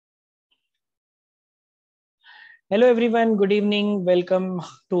Hello everyone, good evening. Welcome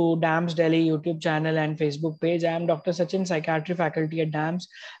to DAMS Delhi YouTube channel and Facebook page. I am Dr. Sachin, psychiatry faculty at DAMS,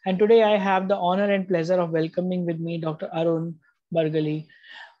 and today I have the honor and pleasure of welcoming with me Dr. Arun Bargali.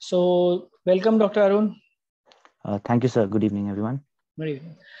 So welcome Dr. Arun. Thank you, sir. Good evening, everyone. Good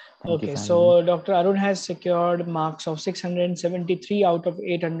evening. Thank you Okay, for so having me. Dr. Arun has secured marks of 673 out of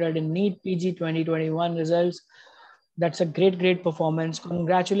 800 in NEET PG 2021 results. That's a great performance.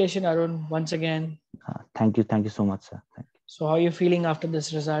 Congratulations, Arun, once again. Thank you so much, sir. Thank you. So how are you feeling after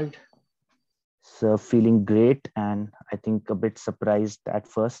this result? So feeling great, and I think a bit surprised at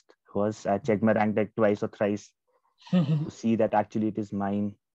first. Was I checked my rank like twice or thrice to see that actually it is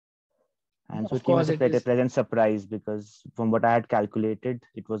mine, and so Of it came as course a it is. pleasant surprise because from what I had calculated,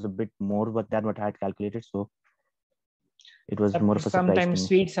 it was a bit more than what I had calculated. So it was more of a surprise to Sometimes me.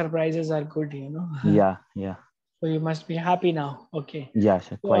 sweet surprises are good, you know. Yeah. So you must be happy now. Okay. Yeah,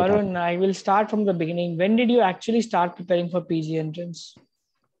 sure. So Quite Arun, happy. I will start from the beginning. When did you actually start preparing for PG entrance?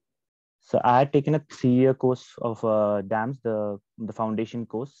 So I had taken a 3-year course of DAMS, the foundation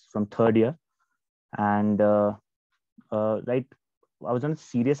course from third year, and right, I was not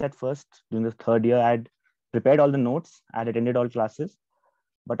serious at first. During the third year, I had prepared all the notes, I had attended all classes,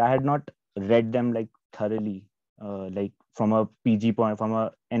 but I had not read them like thoroughly, like from a PG point, from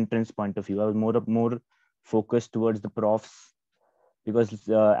a entrance point of view. I was more focused towards the profs because,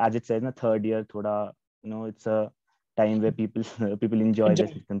 as it says in the third year, thoda, it's a time where people people enjoy Enjoy.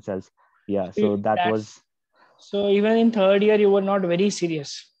 themselves. Yeah, so that That's was. so even in third year, you were not very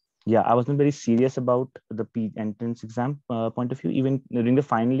serious. Yeah, I wasn't very serious about the entrance exam point of view. Even during the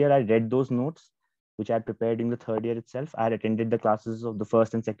final year, I read those notes, which I had prepared in the third year itself. I had attended the classes of the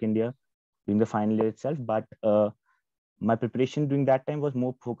first and second year during the final year itself. But my preparation during that time was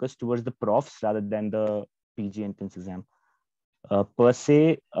more focused towards the profs rather than the PG entrance exam. Per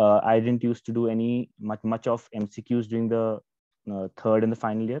se, I didn't used to do any much of MCQs during the third and the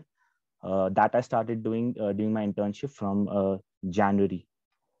final year. That I started doing during my internship from January.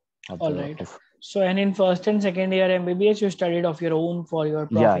 All right. So and in first and second year MBBS, you studied of your own for your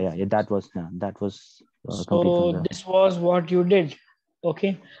prof. Yeah. That was complete from So the. this was what you did.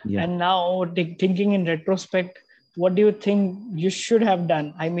 Okay. Yeah. And now thinking in retrospect, what do you think you should have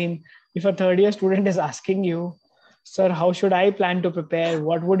done? I mean, if a third year student is asking you, sir, how should I plan to prepare?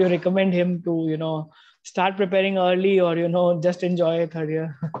 What would you recommend him to, start preparing early or, just enjoy third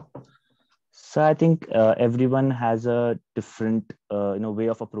year? So I think everyone has a different way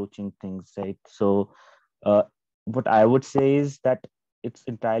of approaching things, right? So uh, what I would say is that it's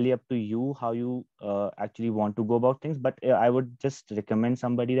entirely up to you how you actually want to go about things. But I would just recommend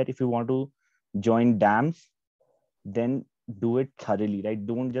somebody that if you want to join DAMS, then do it thoroughly, right?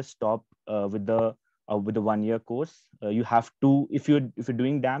 Don't just stop with the 1-year course. You have to, if you're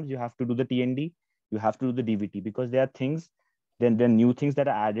doing DAMS, you have to do the TND, you have to do the DVT, because there are things, then there are new things that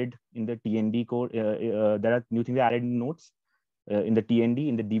are added in the TND code. There are new things added in notes. In the TND,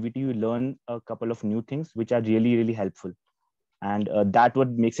 in the DVT, you learn a couple of new things which are really helpful, and that what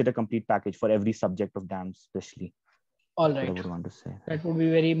makes it a complete package for every subject of DAMS, especially. All What I right. would want to say. That would be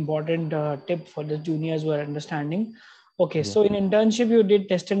very important tip for the juniors who are understanding. Okay. Yeah. So in internship, you did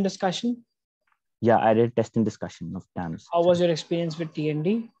test and discussion. Yeah, I did test and discussion of DAMS. How was your experience with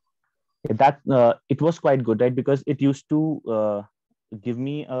TND? Yeah, that it was quite good, right? Because it used to give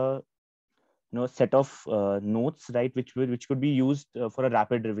me a set of notes, right, which could be used for a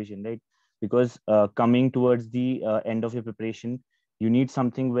rapid revision, right? Because coming towards the end of your preparation, you need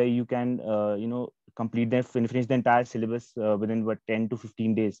something where you can complete finish the entire syllabus within 10 to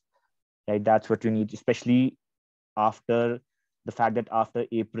 15 days, right? That's what you need, especially after the fact that after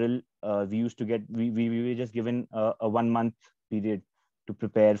April, we used to get we were just given a 1 month period to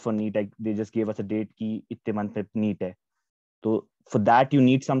prepare for NEET. Like, they just gave us a date ki itte month mein NEET hai. So for that, you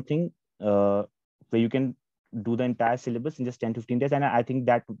need something where you can do the entire syllabus in just 10-15 days. And I think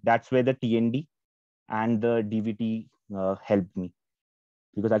that's where the TND and the DVT helped me,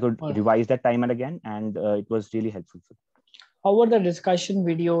 because I could revise that time and again, and it was really helpful. How were the discussion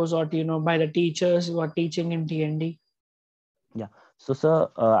videos or, by the teachers who are teaching in TND? Yeah. So, sir,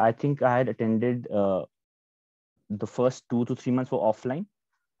 I think I had attended the first 2 to 3 months were offline.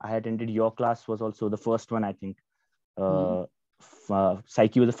 I had attended your class, was also the first one, I think.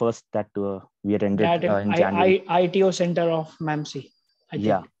 Psyche was the first that we attended in January. ITO center of MAMC, I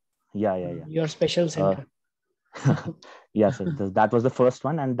think. Yeah. Your special center. Yes, that was the first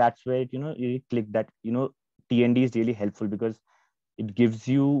one, and that's where it clicked that TND is really helpful, because it gives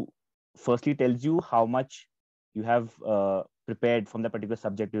you, firstly tells you how much you have prepared from that particular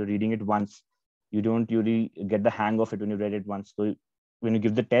subject. You're reading it once, you don't really get the hang of it when you read it once. So when you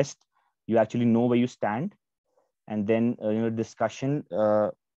give the test, you actually know where you stand, and then discussion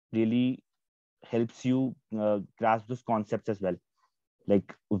really helps you grasp those concepts as well,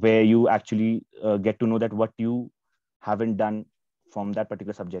 like where you actually get to know that what you haven't done from that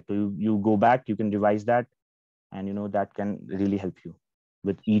particular subject. So you go back, you can revise that, and that can really help you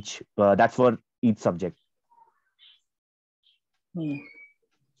with each that's for each subject.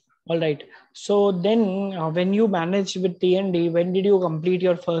 All right. So then when you managed with T&D, when did you complete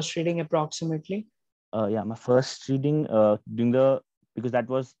your first reading approximately? My first reading because that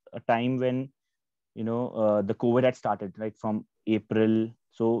was a time when the COVID had started, right, from April.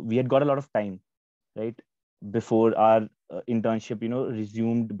 So we had got a lot of time, right, before our internship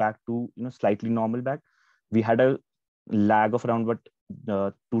resumed back to slightly normal back. We had a lag of around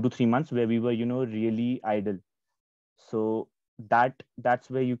 2 to 3 months where we were really idle. So that's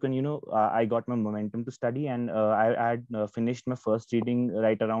where you can I got my momentum to study, and I had finished my first reading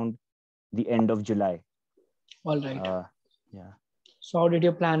right around the end of July. All right. Yeah. So how did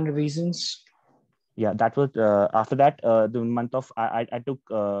you plan revisions? Yeah, that was after that the month of I took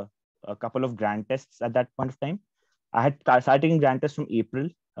a couple of grant tests at that point of time. I had started taking grant tests from April.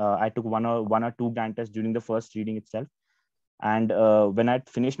 I took one or two grant tests during the first reading itself. And when I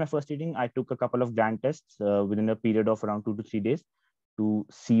finished my first reading, I took a couple of grant tests within a period of around 2 to 3 days to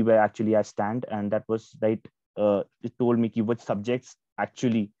see where actually I stand. And that was right. It told me which subjects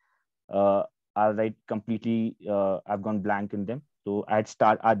actually are right completely. I've gone blank in them. So that's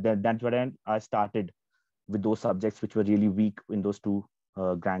what I started with those subjects which were really weak in those two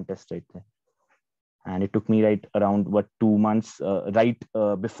grant tests right there. And it took me right around 2 months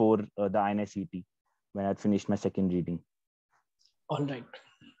before the INICET when I'd finished my second reading. All right.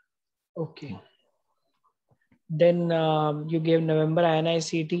 Okay. Then you gave November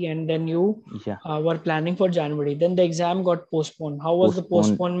INICET, and then you were planning for January. Then the exam got postponed. How was the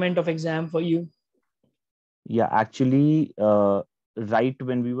postponement of exam for you? Yeah, actually, right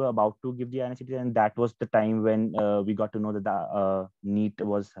when we were about to give the INICET, and that was the time when we got to know that the NEET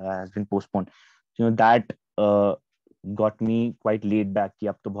has been postponed. That got me quite laid back. Ki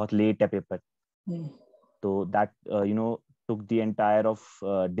ab to bahut late hai paper. So that took the entire of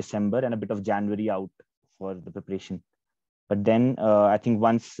December and a bit of January out for the preparation. But then I think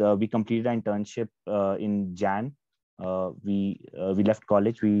once we completed our internship in Jan, we left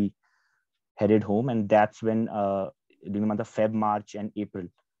college, we headed home, and that's when during the month of Feb, March, and April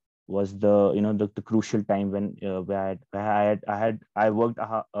was the crucial time when where I worked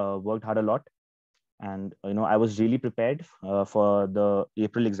hard a lot, and I was really prepared for the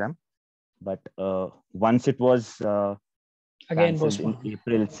April exam. But once it was again in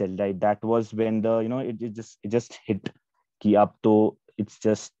April itself, right, that was when the it just hit कि अब तो it's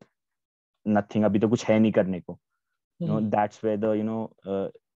just nothing, अभी तो कुछ है नहीं करने को. That's where the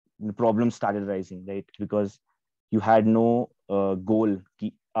the problems started rising, right, because you had no goal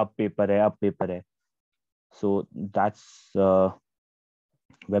कि अब paper है. So that's where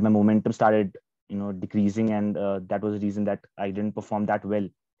my momentum started decreasing, and that was the reason that I didn't perform that well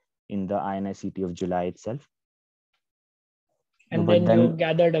in the INICET of July itself. And then you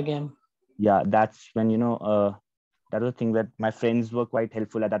gathered again. Yeah, that's when that was the thing that my friends were quite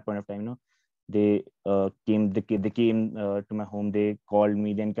helpful at that point of time. They came to my home, they called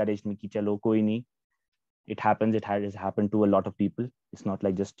me, they encouraged me ki chalo koi nahi, it happens, it has happened to a lot of people, it's not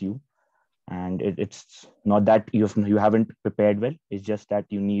like just you, and it's not that you haven't prepared well, it's just that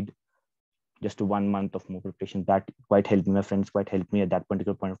you need just 1 month of more preparation. That quite helped me. My friends quite helped me at that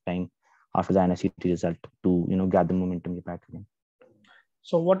particular point of time after the INICET result to gather momentum back again.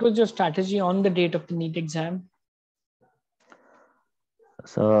 So what was your strategy on the date of the NEET exam?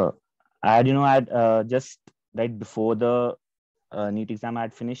 So I had just right before the NEET exam, I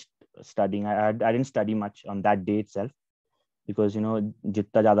had finished studying. I didn't study much on that day itself, because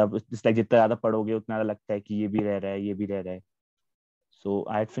जितना ज़्यादा पढ़ोगे उतना ज़्यादा लगता है कि ये भी रह रहा है. So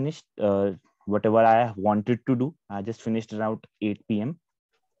I had finished whatever I wanted to do. I just finished around 8 p.m.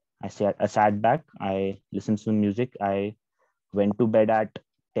 I sat back, I listened to music, I went to bed at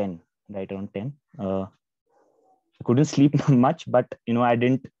 10, right around 10. I couldn't sleep much, but I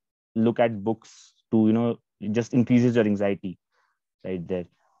didn't look at books to it just increases your anxiety right there.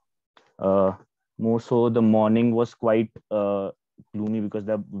 More so the morning was quite gloomy because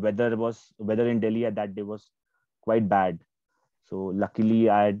the weather in Delhi at that day was quite bad. So luckily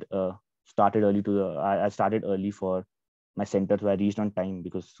I had started early I started early for my center, so I reached on time,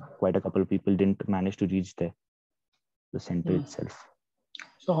 because quite a couple of people didn't manage to reach the center itself.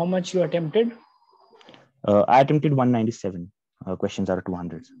 So how much you attempted? I attempted 197 questions out of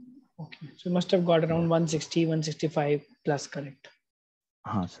 200. Okay, so you must have got around 160, 165 plus, correct?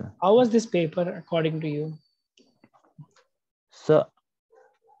 Sir. How was this paper according to you? So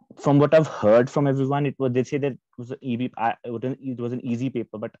from what I've heard from everyone, they say that it was it was an easy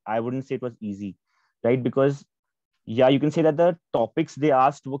paper, but I wouldn't say it was easy, right? Because yeah, you can say that the topics they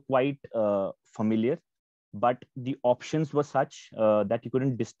asked were quite familiar, but the options were such that you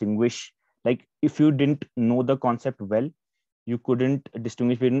couldn't distinguish. Like if you didn't know the concept well, you couldn't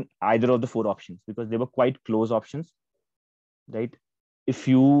distinguish between either of the four options because they were quite close options, right? If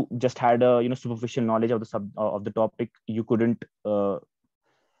you just had a superficial knowledge of the topic, you couldn't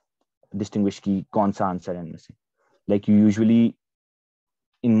distinguish ki kaun sa answer है इनमें से. Like you usually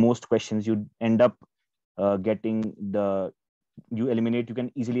in most questions you end up getting you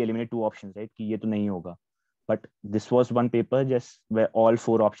can easily eliminate two options, right? कि ये तो नहीं होगा. But this was one paper just where all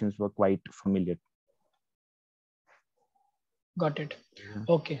four options were quite familiar. Got it.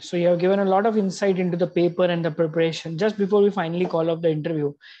 Okay. So you have given a lot of insight into the paper and the preparation. Just before we finally call off the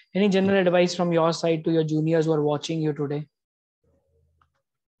interview, any general advice from your side to your juniors who are watching you today?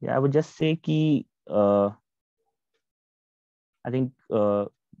 Yeah, I would just say ki, I think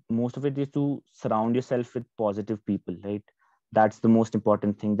most of it is to surround yourself with positive people, right? That's the most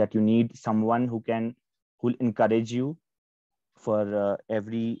important thing, that you need someone who will encourage you for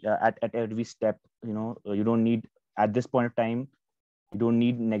at every step. You don't need, at this point of time, you don't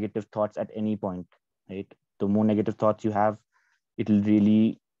need negative thoughts at any point, right? The more negative thoughts you have, it will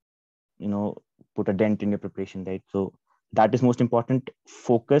really put a dent in your preparation, right? So that is most important.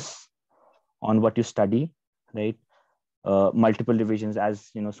 Focus on what you study, right? Multiple revisions,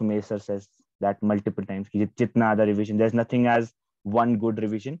 as Sumesh sir says that multiple times, jitna zyada revision, there's nothing as one good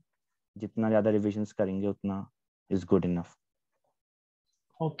revision. Jitna zyada revisions karenge utna is good enough.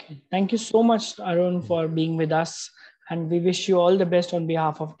 Okay, thank you so much, Arun, for being with us, and we wish you all the best on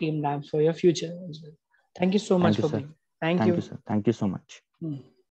behalf of Team DAMS for your future as well. Thank you so much for being. Thank you, sir. Thank you so much.